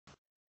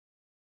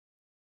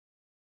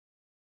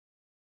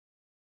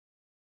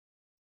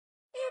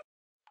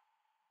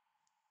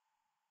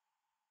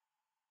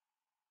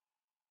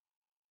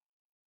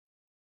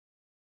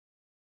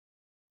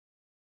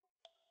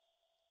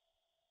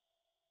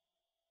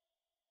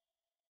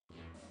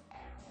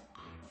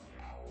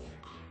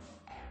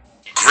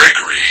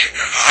Gregory,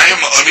 I am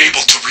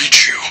unable to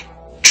reach you.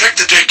 Check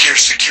the daycare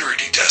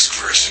security desk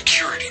for a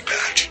security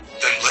badge,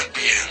 then let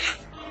me in.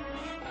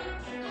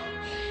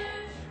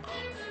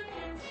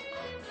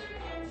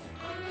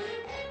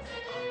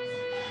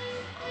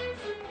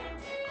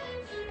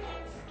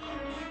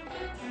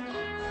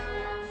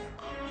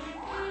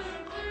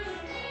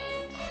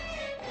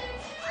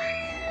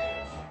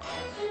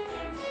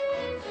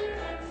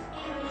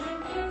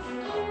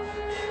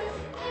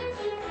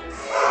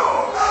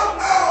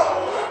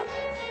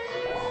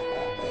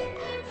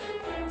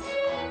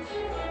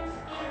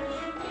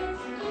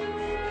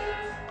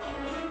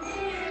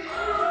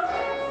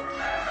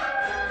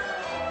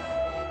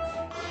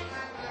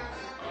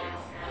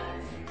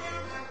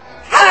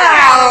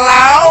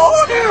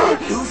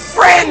 New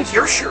friends,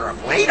 you're sure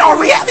of late. Are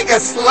we having a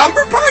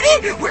slumber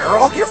party? Where are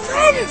all your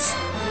friends?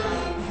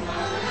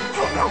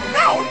 Oh, no!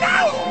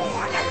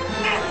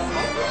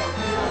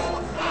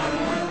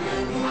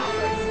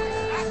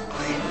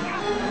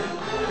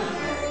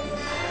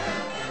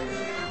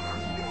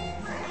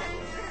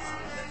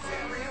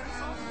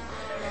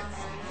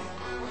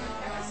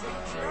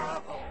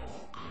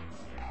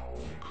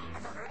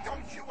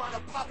 Don't you want a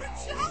puppet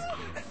show?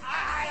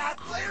 I have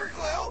glitter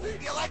glue.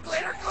 You like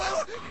glitter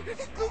glue?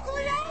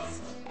 Googly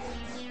eyes?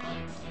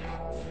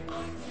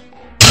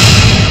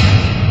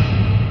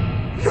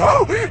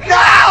 No!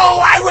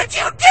 Why would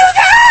you do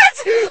that?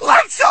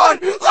 Lights on!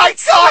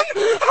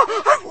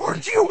 I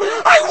warned you!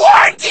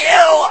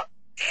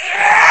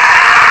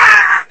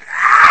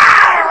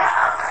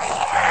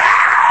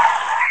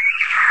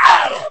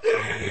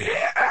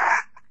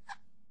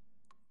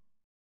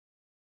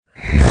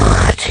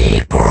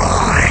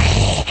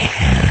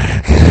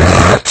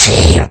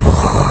 Naughty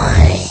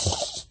boy.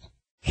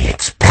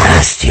 It's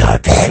past your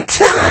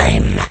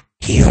bedtime.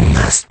 You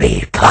must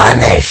be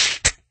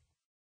punished.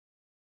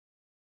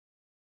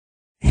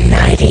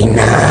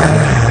 Nighty-night.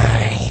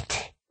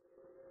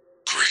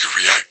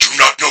 Gregory, I do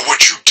not know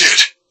what you did,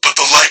 but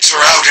the lights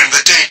are out in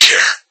the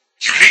daycare.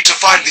 You need to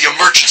find the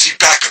emergency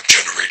backup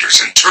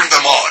generators and turn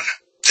them on.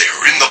 They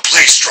are in the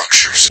play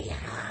structures.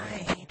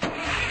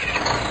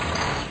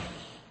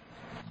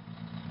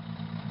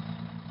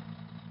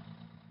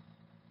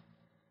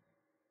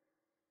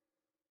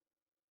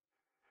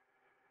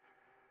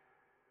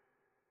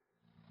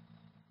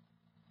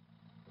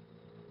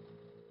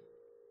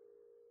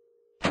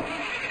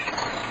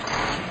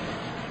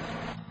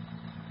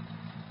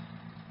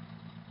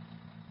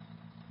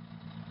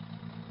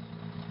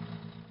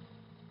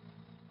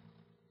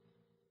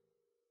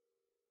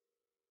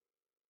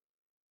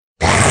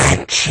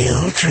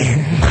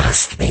 Children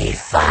must be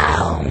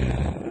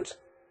found.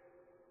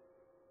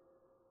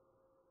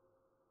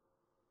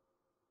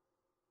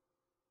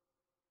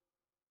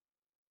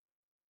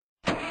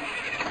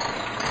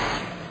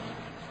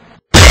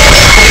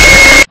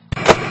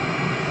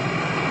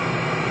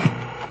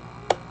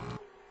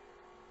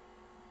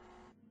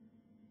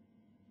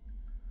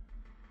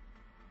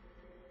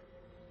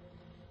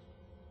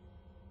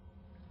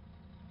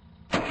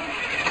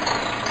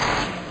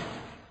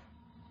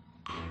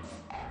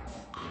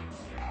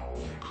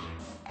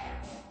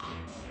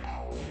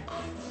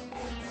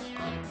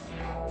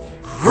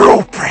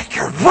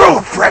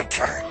 Rule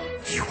breaker!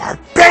 You are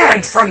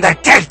banned from the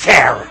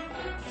daycare!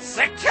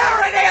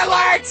 Security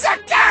alert!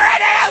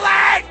 Security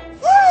alert!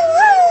 Woo!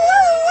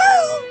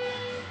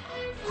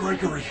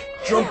 Gregory,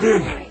 jump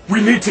in.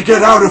 We need to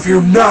get out of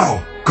here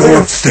now.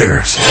 Go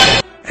upstairs.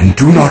 And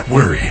do not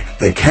worry,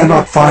 they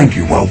cannot find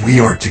you while we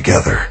are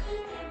together.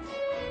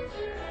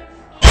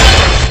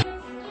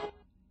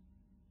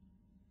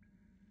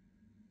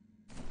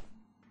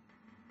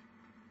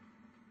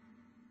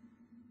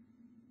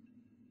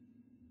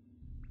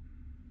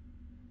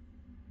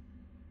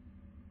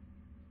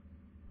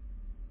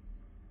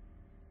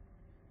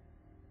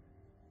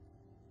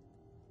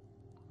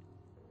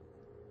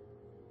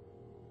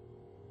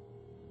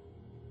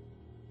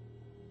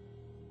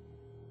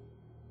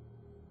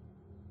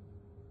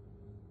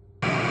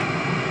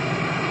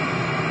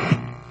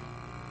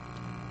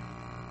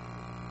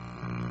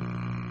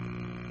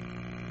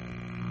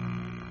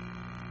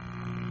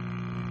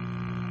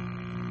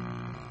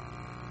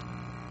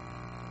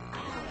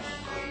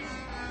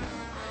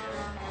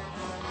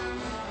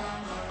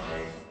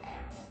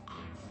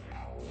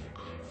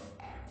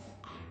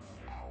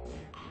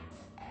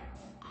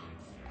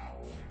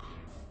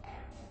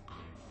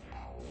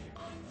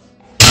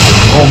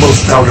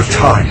 Almost out of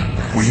time.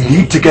 We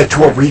need to get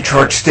to a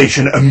recharge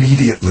station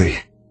immediately.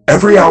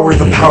 Every hour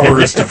the power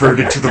is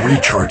diverted to the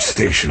recharge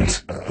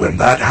stations. When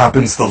that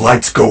happens, the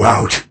lights go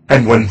out.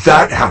 And when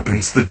that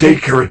happens, the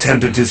daycare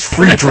attendant is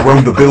free to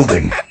roam the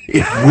building.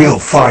 It will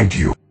find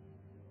you.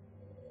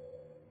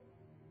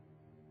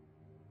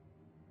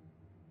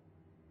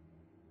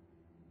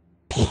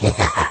 You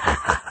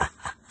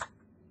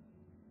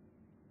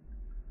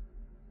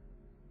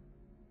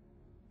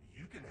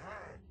can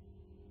hide,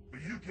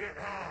 but you can't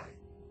hide.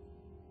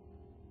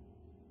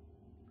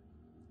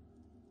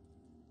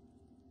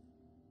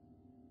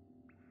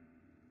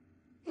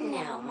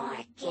 No more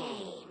games.